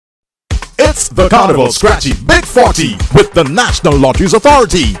It's the Carnival Scratchy Big 40 with the National Lotteries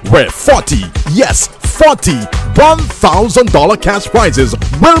Authority, where 40, yes, 40 $1,000 cash prizes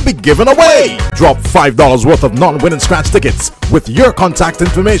will be given away. Drop $5 worth of non-winning scratch tickets with your contact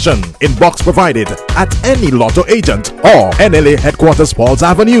information in box provided at any lotto agent or NLA headquarters Paul's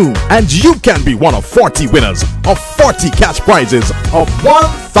Avenue, and you can be one of 40 winners of 40 cash prizes of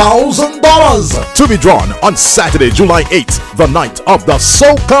 $1,000 to be drawn on Saturday, July 8th, the night of the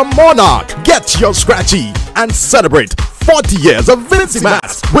Soca Monarch. Get your scratchy and celebrate 40 years of Vincy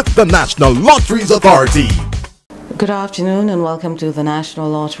Mass with the National Lotteries Authority. Good afternoon and welcome to the National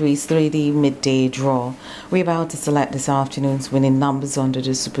Lotteries 3D Midday Draw. We're about to select this afternoon's winning numbers under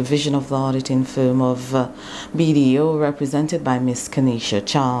the supervision of the auditing firm of BDO, represented by Miss Kanisha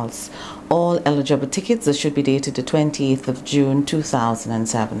Charles. All eligible tickets should be dated the 28th of June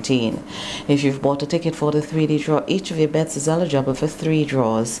 2017. If you've bought a ticket for the 3D draw, each of your bets is eligible for 3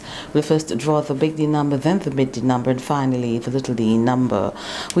 draws. We'll first draw the big D number, then the mid D number, and finally the little d number.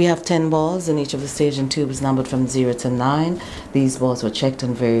 We have 10 balls, and each of the station tubes numbered from 0 to 9. These balls were checked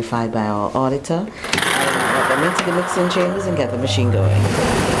and verified by our auditor. I'll let them into the mixing chambers and get the machine going.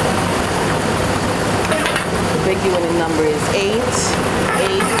 The big D winning number is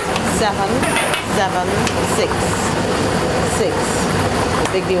 87766. The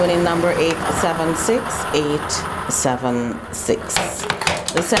big D winning number 876876.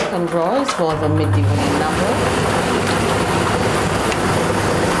 The second draw is for the mid D winning number,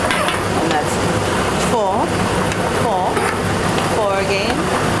 and that's 4 again,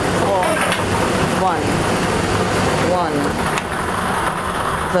 4 1 1.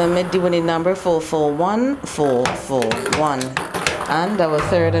 The mid D winning number 441441. And our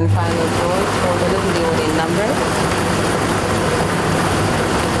third and final draw is for the little D winning number.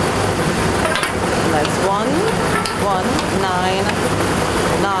 And that's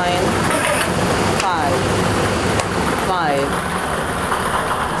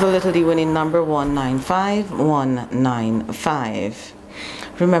 11995. The little D winning number 195195.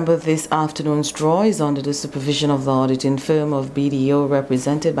 Remember, this afternoon's draw is under the supervision of the auditing firm of BDO,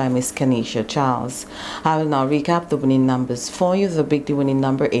 represented by Miss Kanisha Charles. I will now recap the winning numbers for you. The big D winning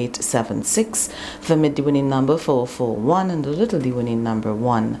number 876, the mid D winning number 441, and the little D winning number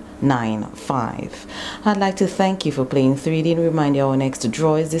 195. I'd like to thank you for playing 3D and remind you our next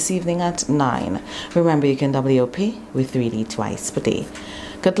draw is this evening at 9. Remember, you can WOP with 3D twice per day.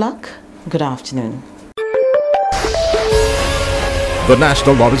 Good luck, good afternoon. The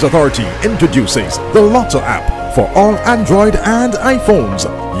National Lotteries Authority introduces the Lotto app for all Android and iPhones.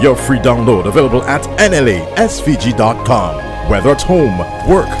 Your free download available at NLASVG.com. Whether at home,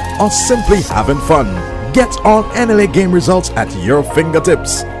 work, or simply having fun, get all NLA game results at your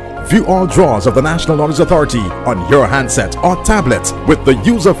fingertips. View all draws of the National Lotteries Authority on your handset or tablet with the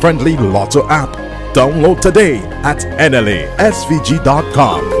user-friendly Lotto app. Download today at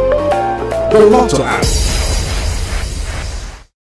NLASVG.com. The Lotto app.